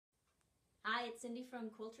Hi, it's Cindy from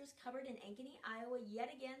Quilter's Cupboard in Ankeny, Iowa, yet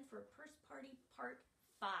again for Purse Party Part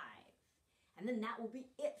 5. And then that will be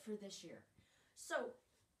it for this year. So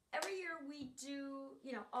every year we do,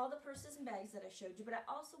 all the purses and bags that I showed you, but I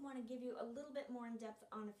also want to give you a little bit more in depth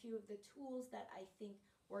on a few of the tools that I think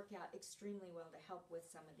work out extremely well to help with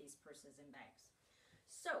some of these purses and bags.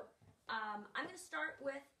 So I'm going to start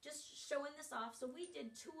with just showing this off. So we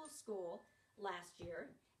did Tool School last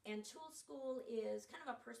year. And Tool School is kind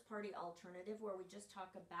of a purse party alternative where we just talk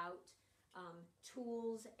about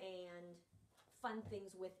tools and fun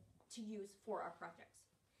things to use for our projects.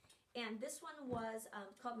 And this one was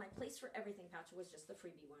called My Place for Everything pouch. It was just the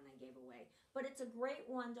freebie one I gave away. But it's a great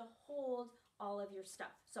one to hold all of your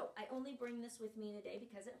stuff. So I only bring this with me today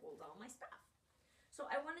because it holds all my stuff. So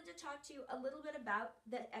I wanted to talk to you a little bit about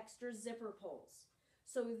the extra zipper pulls.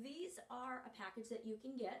 So these are a package that you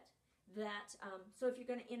can get. So if you're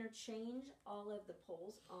going to interchange all of the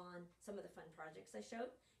pulls on some of the fun projects I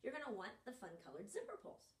showed, you're going to want the fun colored zipper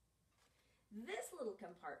pulls. This little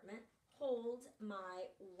compartment holds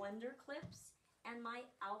my Wonder Clips and my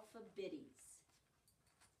Alpha Biddies.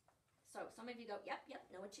 So some of you go, yep,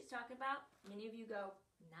 know what she's talking about. Many of you go,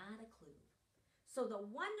 not a clue. So the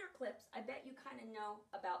Wonder Clips, I bet you kind of know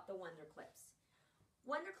about the Wonder Clips.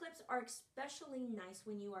 Wonder Clips are especially nice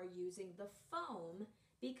when you are using the foam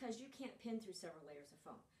because you can't pin through several layers of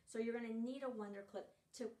foam. So you're going to need a Wonder Clip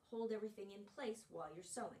to hold everything in place while you're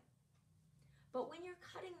sewing. But when you're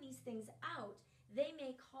cutting these things out, they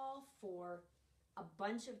may call for a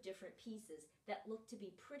bunch of different pieces that look to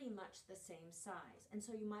be pretty much the same size. And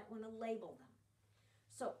so you might want to label them.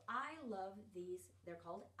 So I love these. They're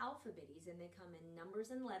called Alpha Biddies, and they come in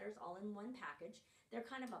numbers and letters all in one package. They're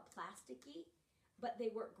kind of a plasticky, but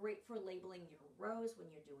they work great for labeling your rows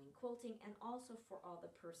when you're doing quilting and also for all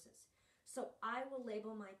the purses. So I will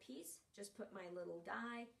label my piece, just put my little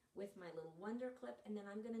die with my little Wonder Clip, and then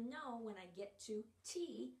I'm going to know when I get to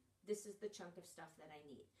T, this is the chunk of stuff that I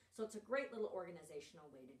need. So it's a great little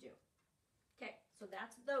organizational way to do. Okay, so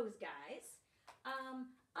that's those guys.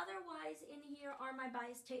 Otherwise in here are my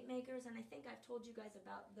bias tape makers, and I think I've told you guys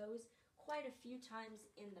about those quite a few times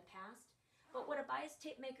in the past. But what a bias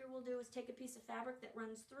tape maker will do is take a piece of fabric that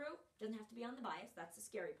runs through, doesn't have to be on the bias, that's the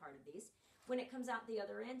scary part of these. When it comes out the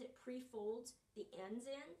other end, it pre-folds the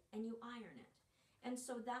ends in and you iron it. And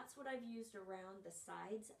so that's what I've used around the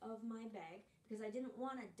sides of my bag because I didn't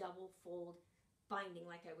want a double fold binding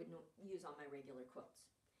like I would use on my regular quilts.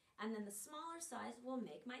 And then the smaller size will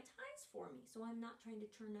make my ties for me, so I'm not trying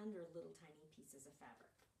to turn under little tiny pieces of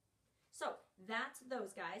fabric. So that's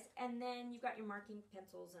those guys, and then you've got your marking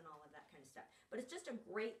pencils and all of that kind of stuff. But it's just a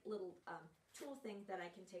great little tool thing that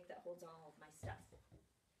I can take that holds all of my stuff.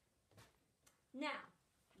 Now,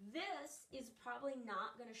 this is probably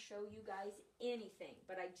not going to show you guys anything,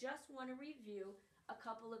 but I just want to review a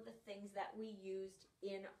couple of the things that we used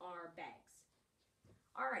in our bags.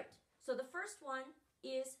 All right, so the first one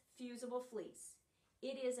is fusible fleece.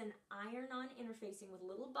 It is an iron-on interfacing with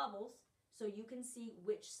little bubbles, so you can see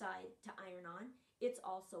which side to iron on. It's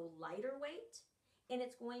also lighter weight, and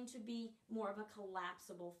it's going to be more of a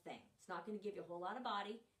collapsible thing. It's not going to give you a whole lot of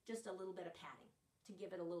body, just a little bit of padding to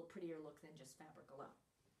give it a little prettier look than just fabric alone.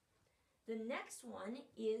 The next one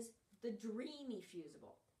is the Dreamy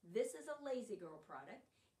Fusible. This is a Lazy Girl product.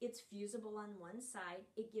 It's fusible on one side.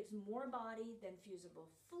 It gives more body than fusible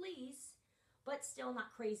fleece, but still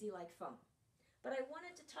not crazy like foam. But I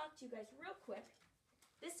wanted to talk to you guys real quick.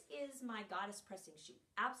 This is my Goddess pressing sheet.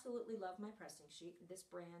 Absolutely love my pressing sheet. This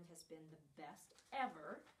brand has been the best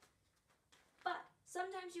ever. But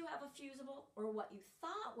sometimes you have a fusible or what you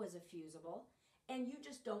thought was a fusible and you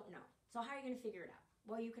just don't know. So how are you going to figure it out?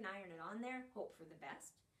 Well, you can iron it on there, hope for the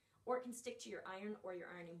best. Or it can stick to your iron or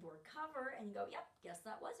your ironing board cover and you go, yep, guess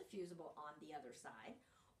that was a fusible on the other side.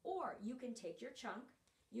 Or you can take your chunk,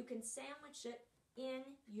 you can sandwich it in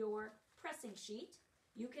your pressing sheet,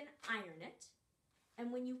 you can iron it,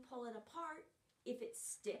 and when you pull it apart, if it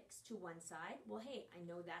sticks to one side, well, hey, I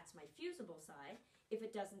know that's my fusible side. If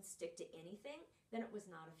it doesn't stick to anything, then it was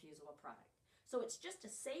not a fusible product. So it's just a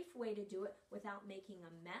safe way to do it without making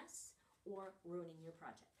a mess or ruining your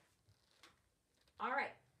project. All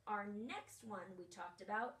right, our next one we talked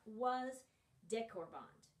about was Decor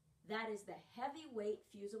Bond. That is the heavyweight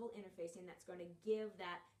fusible interfacing that's going to give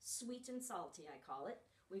that sweet and salty, I call it.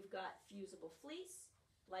 We've got fusible fleece,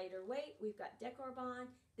 lighter weight, we've got Decor Bond.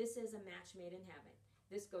 This is a match made in heaven.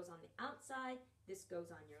 This goes on the outside, this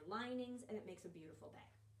goes on your linings, and it makes a beautiful bag.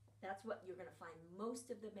 That's what you're going to find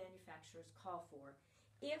most of the manufacturers call for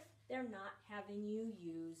if they're not having you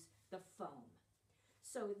use the foam.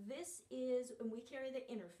 So this is, and we carry the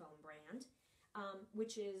Inner Foam brand,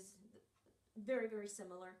 which is very, very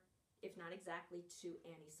similar, if not exactly, to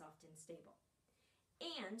Anti-Soft and Stable.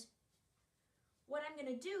 And what I'm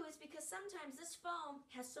going to do is, because sometimes this foam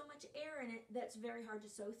has so much air in it that's very hard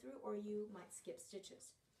to sew through, or you might skip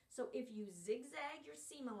stitches. So if you zigzag your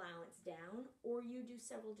seam allowance down, or you do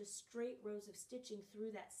several just straight rows of stitching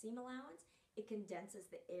through that seam allowance, it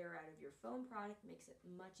condenses the air out of your foam product, makes it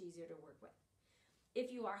much easier to work with.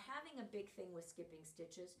 If you are having a big thing with skipping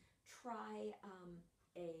stitches, try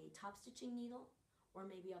a top stitching needle or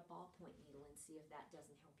maybe a ballpoint needle and see if that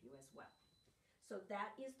doesn't help you as well. So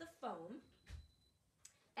that is the foam.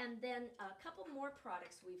 And then a couple more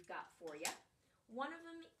products we've got for you. One of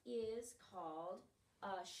them is called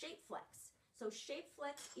Shape Flex. So Shape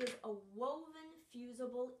Flex is a woven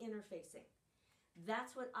fusible interfacing.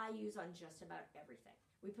 That's what I use on just about everything.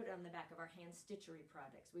 We put it on the back of our hand stitchery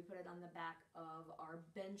products. We put it on the back of our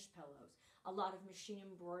bench pillows. A lot of machine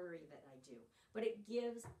embroidery that I do. But it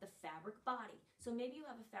gives the fabric body. So maybe you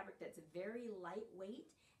have a fabric that's very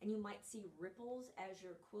lightweight and you might see ripples as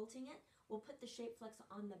you're quilting it. We'll put the Shape Flex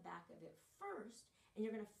on the back of it first, and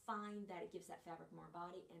you're going to find that it gives that fabric more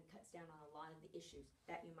body and cuts down on a lot of the issues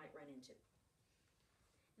that you might run into.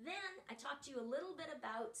 Then I talked to you a little bit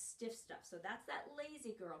about Stiff Stuff. So that's that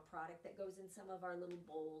Lazy Girl product that goes in some of our little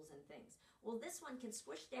bowls and things. Well, this one can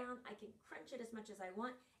squish down. I can crunch it as much as I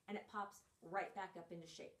want, and it pops right back up into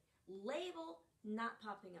shape. Label, not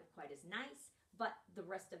popping up quite as nice, but the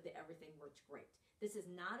rest of the everything works great. This is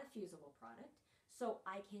not a fusible product, so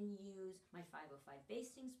I can use my 505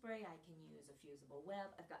 basting spray. I can use a fusible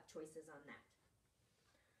web. I've got choices on that.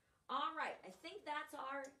 All right, I think that's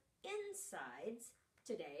our insides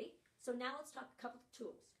today. So now let's talk a couple of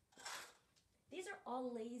tools. These are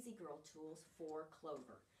all Lazy Girl tools for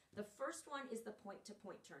Clover. The first one is the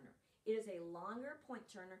point-to-point turner. It is a longer point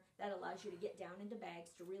turner that allows you to get down into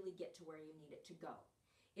bags to really get to where you need it to go.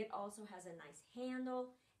 It also has a nice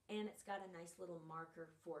handle, and it's got a nice little marker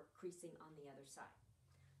for creasing on the other side.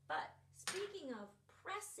 But speaking of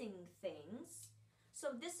pressing things,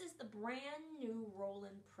 so this is the brand new roll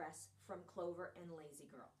and press from Clover and Lazy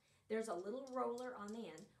Girl. There's a little roller on the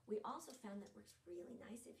end. We also found that works really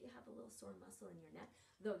nice if you have a little sore muscle in your neck,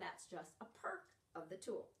 though that's just a perk of the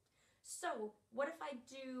tool. So what if I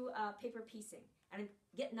do paper piecing and I'm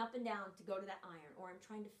getting up and down to go to that iron, or I'm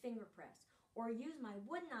trying to finger press, or use my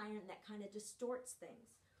wooden iron that kind of distorts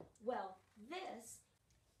things? Well,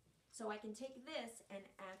 so I can take this and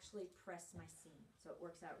actually press my seam. So it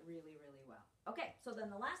works out really, really well. Okay, so then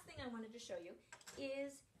the last thing I wanted to show you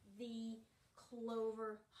is the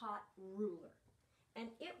Clover Hot Ruler. And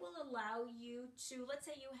it will allow you to, let's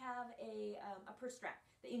say you have a purse strap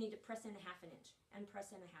that you need to press in 1/2 inch and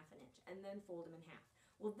press in 1/2 inch and then fold them in half.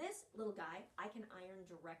 Well, this little guy I can iron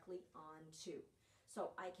directly onto.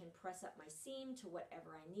 So I can press up my seam to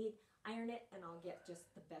whatever I need, iron it, and I'll get just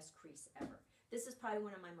the best crease ever. This is probably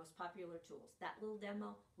one of my most popular tools. That little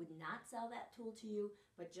demo would not sell that tool to you,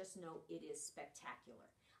 but just know it is spectacular.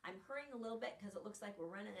 I'm hurrying a little bit because it looks like we're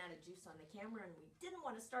running out of juice on the camera and we didn't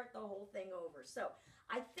want to start the whole thing over. So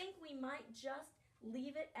I think we might just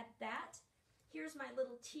leave it at that. Here's my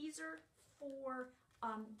little teaser for,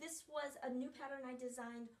 this was a new pattern I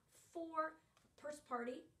designed for Purse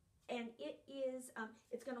Party. And it is,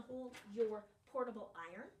 it's going to hold your portable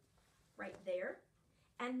iron right there.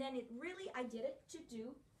 And then I did it to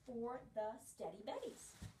do for the Steady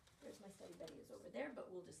Betties. There's my Steady Betty is over there, but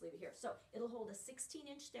we'll just leave it here. So it'll hold a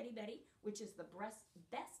 16-inch Steady Betty, which is the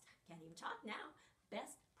best, can't even talk now,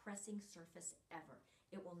 best pressing surface ever.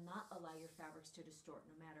 It will not allow your fabrics to distort,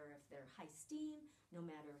 no matter if they're high steam, no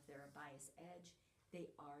matter if they're a bias edge.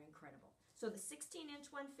 They are incredible. So the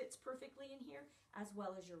 16-inch one fits perfectly in here, as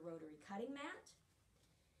well as your rotary cutting mat.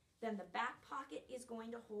 Then the back pocket is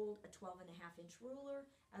going to hold a 12.5-inch ruler,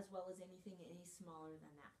 as well as anything any smaller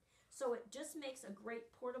than that. So it just makes a great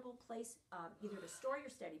portable place, either to store your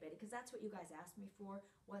Steady Betty, because that's what you guys asked me for,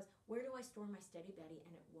 was where do I store my Steady Betty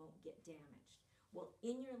and it won't get damaged? Well,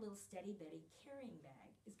 in your little Steady Betty carrying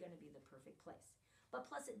bag is going to be the perfect place. But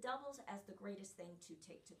plus it doubles as the greatest thing to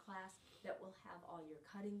take to class that will have all your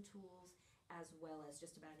cutting tools as well as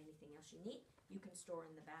just about anything else you need. You can store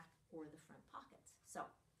in the back or the front pockets. So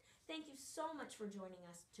thank you so much for joining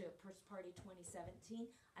us to Purse Party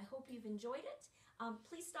 2017. I hope you've enjoyed it.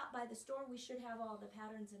 Please stop by the store. We should have all the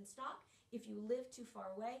patterns in stock. If you live too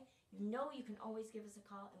far away, you know you can always give us a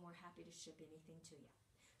call and we're happy to ship anything to you.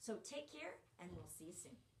 So take care and we'll see you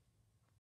soon.